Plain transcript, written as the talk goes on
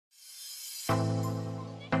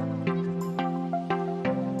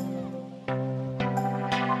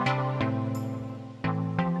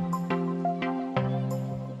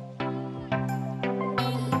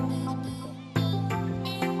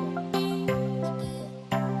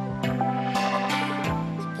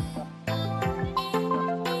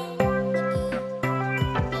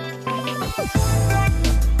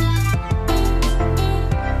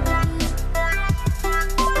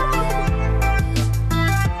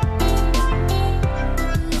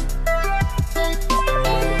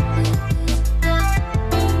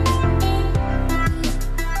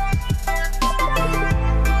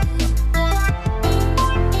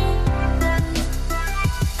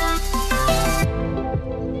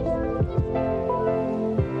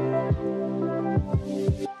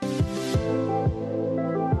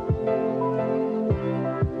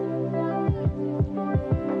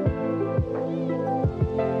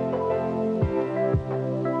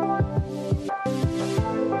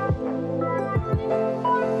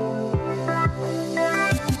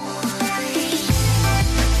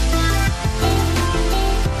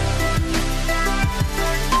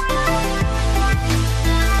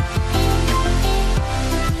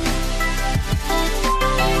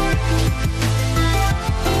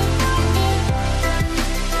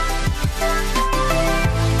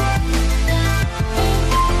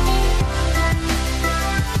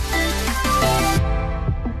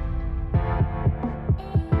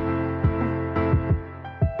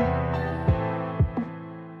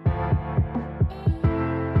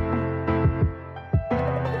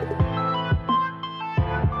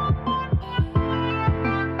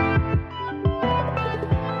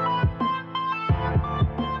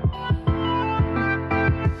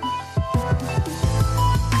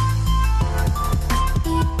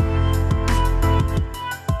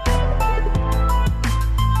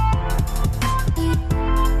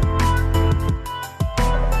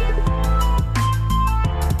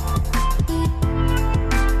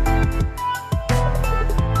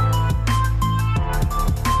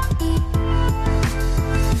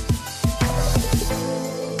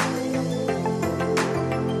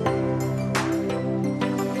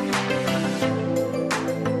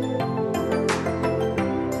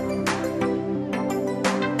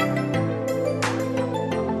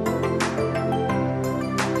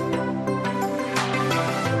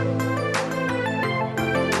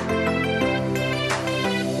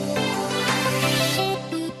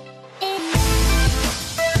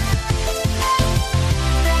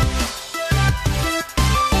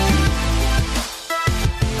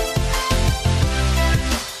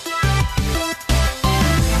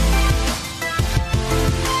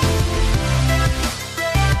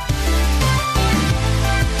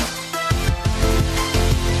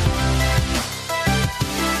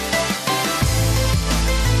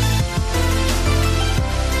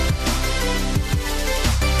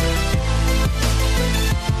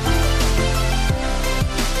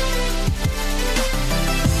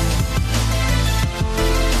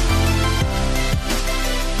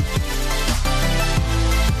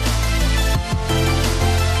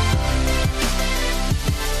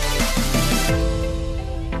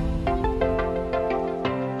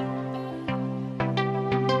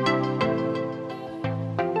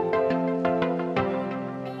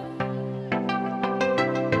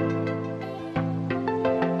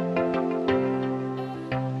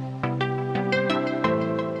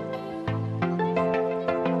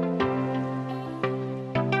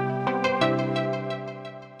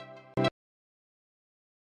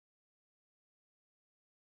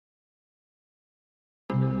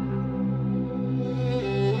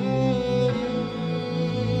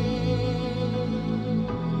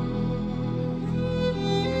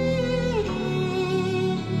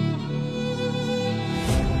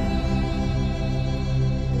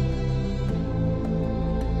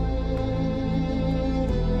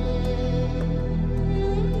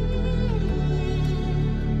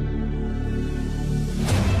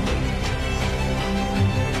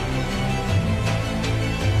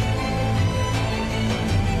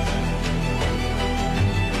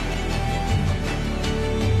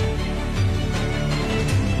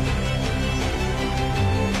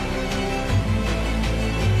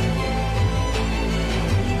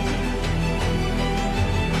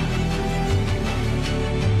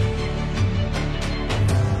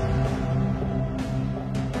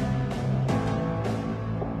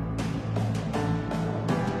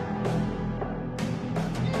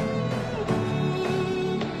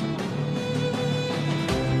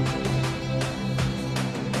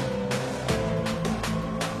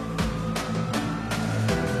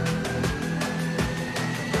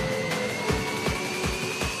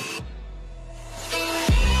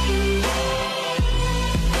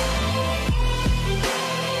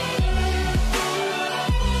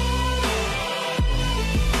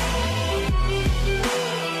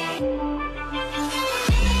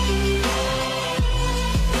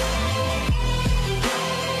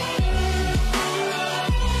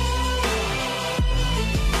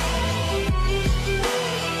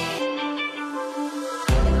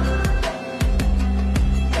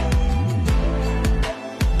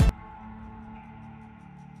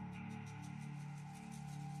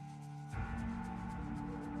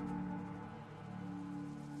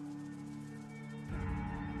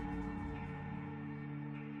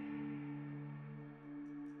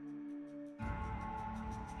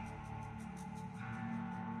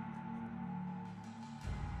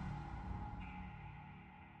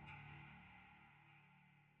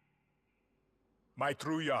My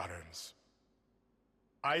true Yarans,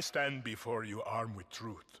 I stand before you armed with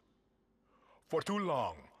truth. For too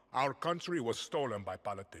long, our country was stolen by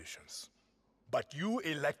politicians. But you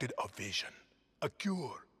elected a vision, a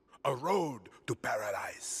cure, a road to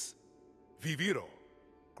paradise. Viviro,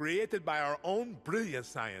 created by our own brilliant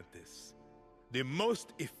scientists. The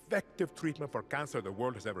most effective treatment for cancer the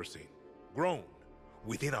world has ever seen. Grown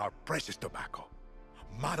within our precious tobacco.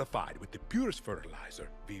 Modified with the purest fertilizer,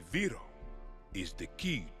 Viviro is the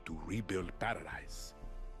key to rebuild paradise.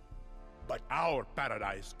 But our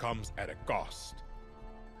paradise comes at a cost.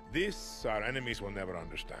 This our enemies will never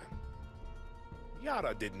understand.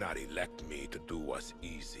 Yara did not elect me to do what's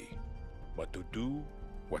easy, but to do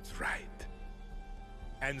what's right.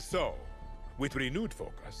 And so, with renewed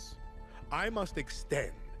focus, I must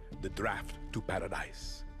extend the draft to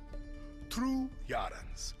paradise. True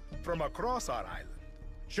Yarans from across our island,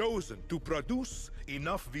 chosen to produce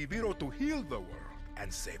enough Viviro to heal the world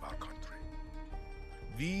and save our country.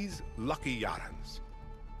 These lucky Yarans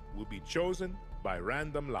will be chosen by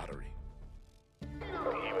random lottery.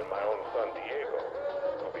 Even my own son Diego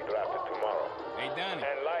will be drafted tomorrow. Hey, Danny.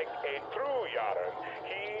 And like a true Yaran,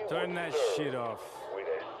 he Turn that shit off. with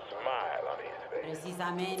a smile on his face.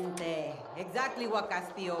 Precisamente. Exactly what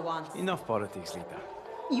Castillo wants. Enough politics, Lita.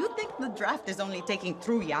 You think the draft is only taking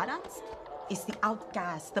true Yarans? It's the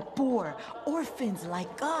outcasts, the poor, orphans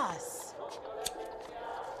like us.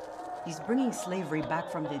 He's bringing slavery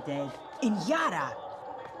back from the dead. In Yara!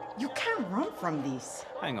 You can't run from this.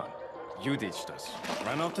 Hang on. You ditched us.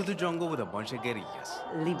 Ran off to the jungle with a bunch of guerrillas.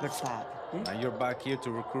 Libertad. Now you're back here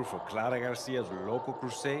to recruit for Clara Garcia's local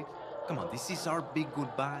crusade? Come on, this is our big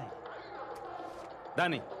goodbye.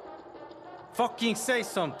 Danny, fucking say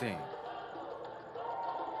something!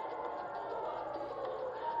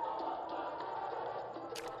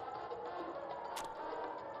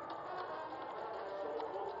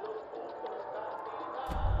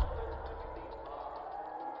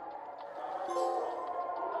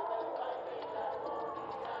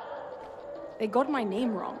 They got my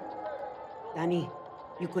name wrong. Dani,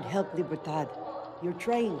 you could help Libertad. You're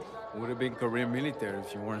trained. Would have been career military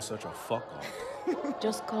if you weren't such a fuck-up.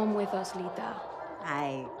 Just come with us, Lita.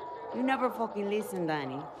 Aye, you never fucking listen,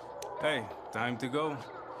 Dani. Hey, time to go.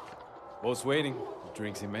 Boat's waiting.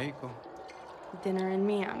 Drinks in Mexico. Dinner in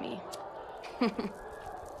Miami.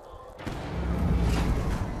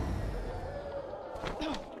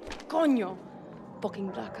 Coño!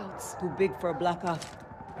 Fucking blackouts. Too big for a blackout.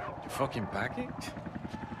 You fucking package?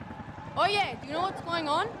 Oye, do you know what's going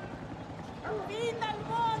on? Draftees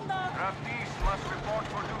must report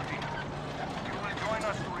for duty. You will join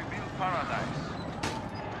us to rebuild paradise.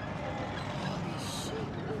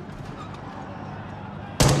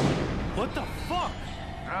 What the fuck?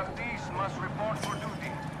 Draftees must report for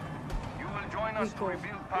duty. You will join us to Rico,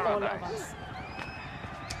 rebuild all of paradise. us.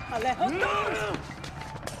 Alejo,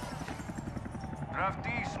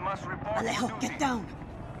 Draftees must report for Alejo, duty. get down!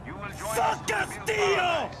 You will join us to rebuild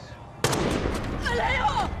paradise.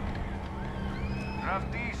 Alejo!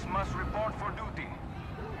 Draftees must report for duty.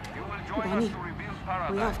 You will join Dani, us to rebuild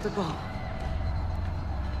paradise. we have to go.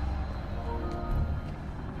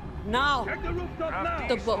 Now! Draftees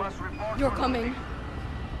The boat. must report You're for coming. duty.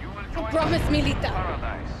 You will join Promise us to me, rebuild Lita.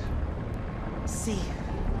 paradise. See.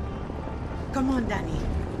 Come on, Dani.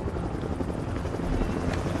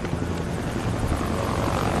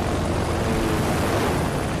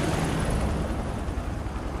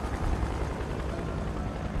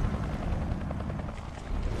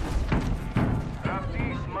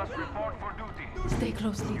 Draftees must report for duty. Stay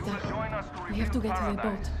close, You will Lita. join us to We have to rebuild get to the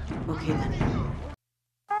paradise. boat. Okay, Dani.